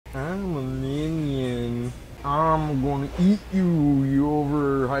I'm a minion. I'm gonna eat you, you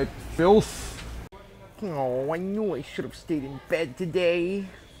overhyped filth. Oh, I knew I should have stayed in bed today.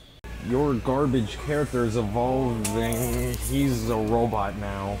 Your garbage character is evolving. He's a robot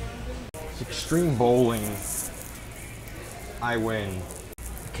now. It's extreme bowling. I win.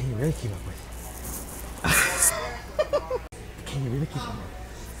 Can you really keep up with it? Can you really keep up with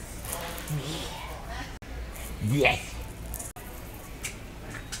it? Yes!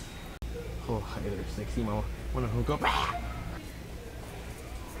 Oh, hey there, sexy mama. Wanna hook up?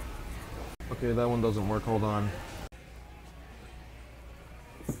 Okay, that one doesn't work. Hold on.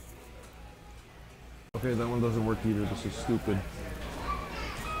 Okay, that one doesn't work either. This is stupid.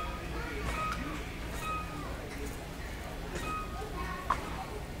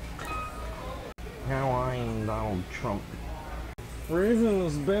 Now I'm Donald Trump. Raven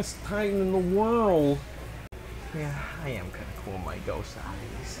is best Titan in the world. Yeah, I am kind of cool in my ghost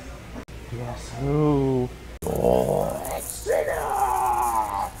eyes. Yes, who?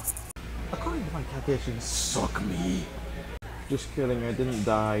 According to my calculations, suck me. Just kidding, I didn't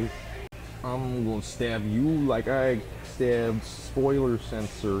die. I'm gonna stab you like I stabbed Spoiler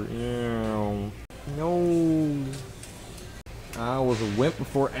Sensor. Ew. No. I was a wimp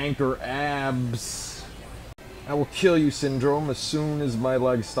before Anchor Abs. I will kill you, Syndrome, as soon as my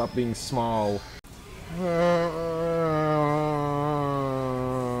legs stop being small.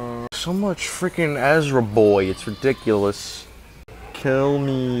 So much freaking Ezra boy, it's ridiculous. Kill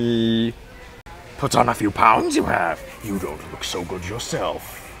me. Put on a few pounds you have. You don't look so good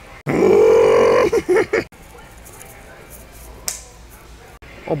yourself.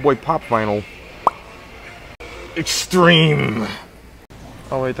 Oh boy, pop vinyl. Extreme.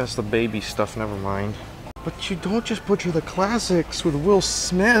 Oh wait, that's the baby stuff, never mind. But you don't just butcher the classics with Will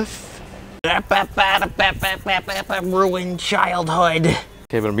Smith. Ruined childhood.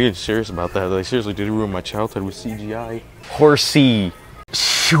 Okay, but I'm being serious about that. They seriously did ruin my childhood with CGI. Horsey.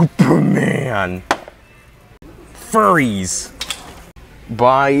 Superman. Furries.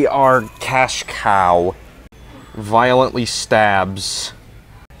 Buy our cash cow. Violently stabs.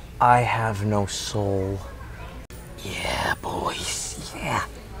 I have no soul. Yeah, boys. Yeah.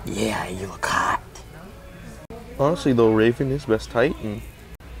 Yeah, you look hot. Honestly though, Raven is best Titan.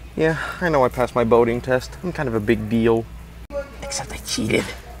 Yeah, I know I passed my boating test. I'm kind of a big deal. Except I cheated.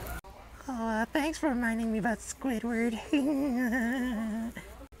 Oh, thanks for reminding me about Squidward.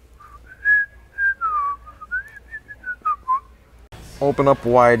 Open up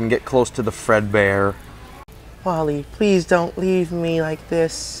wide and get close to the Fredbear. Wally, please don't leave me like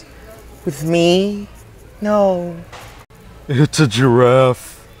this. With me? No. It's a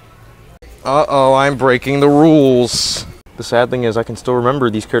giraffe. Uh-oh, I'm breaking the rules. The sad thing is I can still remember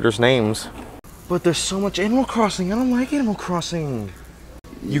these characters' names. But there's so much Animal Crossing. I don't like Animal Crossing.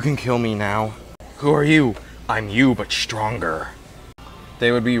 You can kill me now. Who are you? I'm you, but stronger.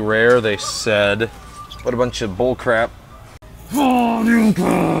 They would be rare, they said. What a bunch of bullcrap.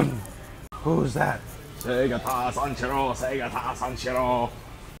 Who's that? Segata Sanchiro, Segata Sanchiro.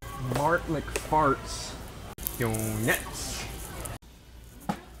 Mart McFarts. Yo nets.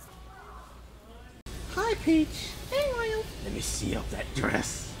 Hi, Peach. Hey, Wild. Let me see up that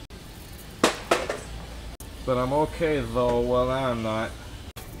dress. But I'm okay though. Well, I'm not.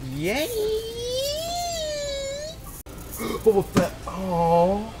 Yay! Boba Fett.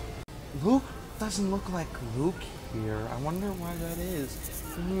 Oh, Luke doesn't look like Luke here. I wonder why that is.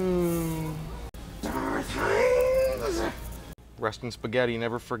 Darth Haynes. Rest in spaghetti,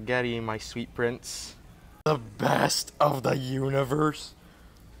 never forgetty, my sweet prince. The best of the universe.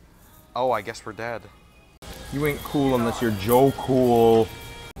 Oh, I guess we're dead. You ain't cool unless you're Joe Cool.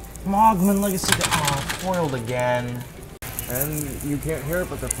 Mogman Legacy. Oh, foiled again. And you can't hear it,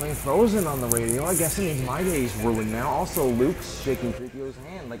 but they're playing Frozen on the radio. I guess it means my day's ruined now. Also, Luke's shaking 3PO's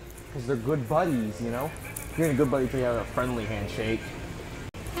hand, like, because they're good buddies, you know? If you're a good buddy, you have a friendly handshake.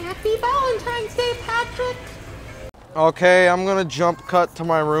 Happy Valentine's Day, Patrick! Okay, I'm gonna jump cut to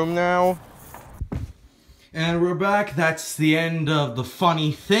my room now. And we're back. That's the end of the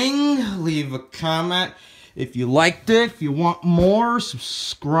funny thing. Leave a comment if you liked it. If you want more,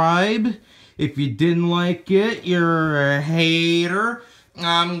 subscribe. If you didn't like it, you're a hater.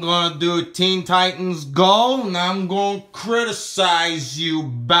 I'm gonna do Teen Titans Go, and I'm gonna criticize you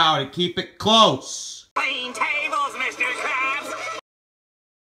about it. Keep it close. Clean tables, Mr. Krabs!